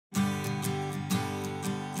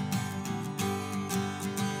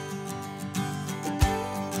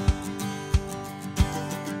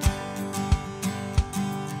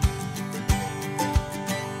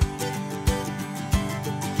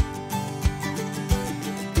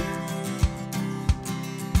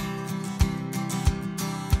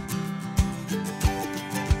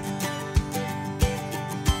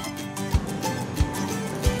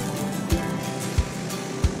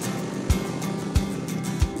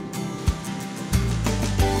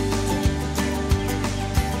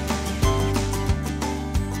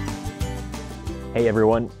Hey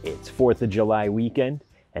everyone, it's 4th of July weekend,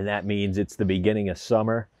 and that means it's the beginning of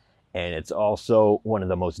summer, and it's also one of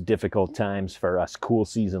the most difficult times for us cool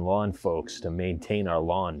season lawn folks to maintain our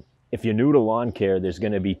lawn. If you're new to lawn care, there's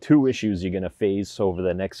going to be two issues you're going to face over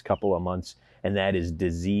the next couple of months, and that is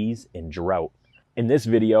disease and drought. In this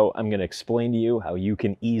video, I'm going to explain to you how you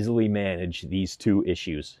can easily manage these two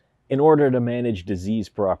issues. In order to manage disease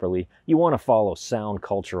properly, you want to follow sound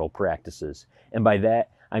cultural practices, and by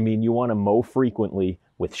that, I mean you want to mow frequently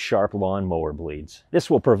with sharp lawnmower blades. This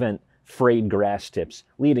will prevent frayed grass tips,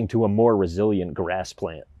 leading to a more resilient grass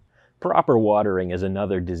plant. Proper watering is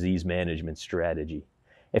another disease management strategy.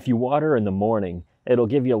 If you water in the morning, it'll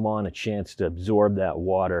give your lawn a chance to absorb that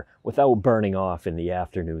water without burning off in the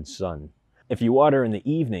afternoon sun. If you water in the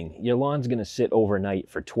evening, your lawn's going to sit overnight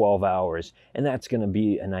for 12 hours, and that's going to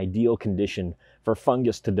be an ideal condition for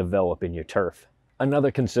fungus to develop in your turf.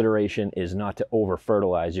 Another consideration is not to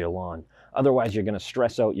over-fertilize your lawn. Otherwise, you're going to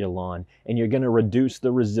stress out your lawn, and you're going to reduce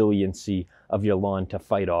the resiliency of your lawn to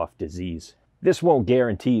fight off disease. This won't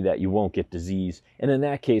guarantee that you won't get disease, and in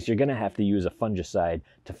that case, you're going to have to use a fungicide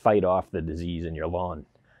to fight off the disease in your lawn.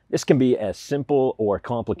 This can be as simple or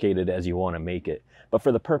complicated as you want to make it, but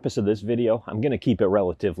for the purpose of this video, I'm going to keep it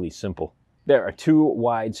relatively simple. There are two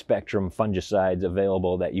wide-spectrum fungicides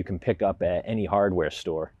available that you can pick up at any hardware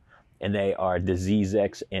store, and they are Disease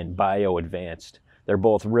X and Bio Advanced. They're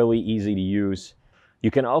both really easy to use. You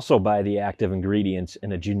can also buy the active ingredients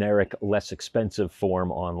in a generic, less expensive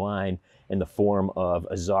form online in the form of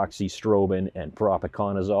azoxystrobin and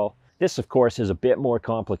propiconazole. This, of course, is a bit more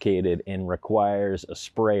complicated and requires a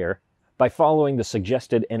sprayer. By following the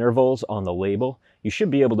suggested intervals on the label, you should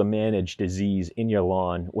be able to manage disease in your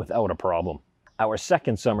lawn without a problem. Our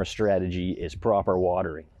second summer strategy is proper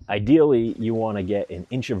watering. Ideally, you want to get an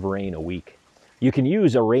inch of rain a week. You can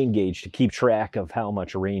use a rain gauge to keep track of how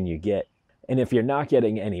much rain you get. And if you're not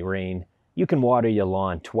getting any rain, you can water your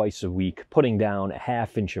lawn twice a week, putting down a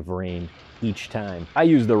 ½ inch of rain each time. I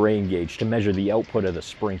use the rain gauge to measure the output of the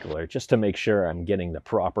sprinkler just to make sure I'm getting the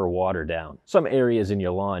proper water down. Some areas in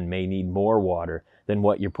your lawn may need more water than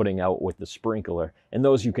what you're putting out with the sprinkler, and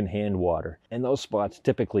those you can hand water. And those spots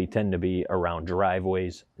typically tend to be around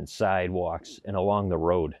driveways and sidewalks and along the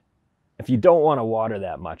road. If you don't want to water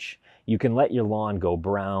that much, you can let your lawn go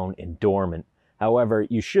brown and dormant. However,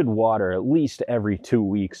 you should water at least every 2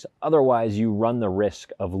 weeks, otherwise you run the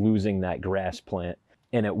risk of losing that grass plant,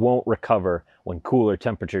 and it won't recover when cooler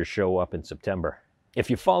temperatures show up in September. If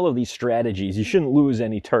you follow these strategies, you shouldn't lose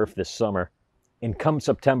any turf this summer. And come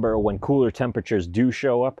September, when cooler temperatures do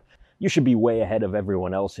show up, you should be way ahead of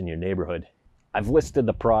everyone else in your neighborhood. I've listed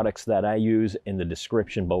the products that I use in the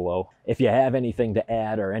description below. If you have anything to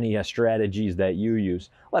add or any strategies that you use,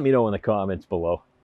 let me know in the comments below.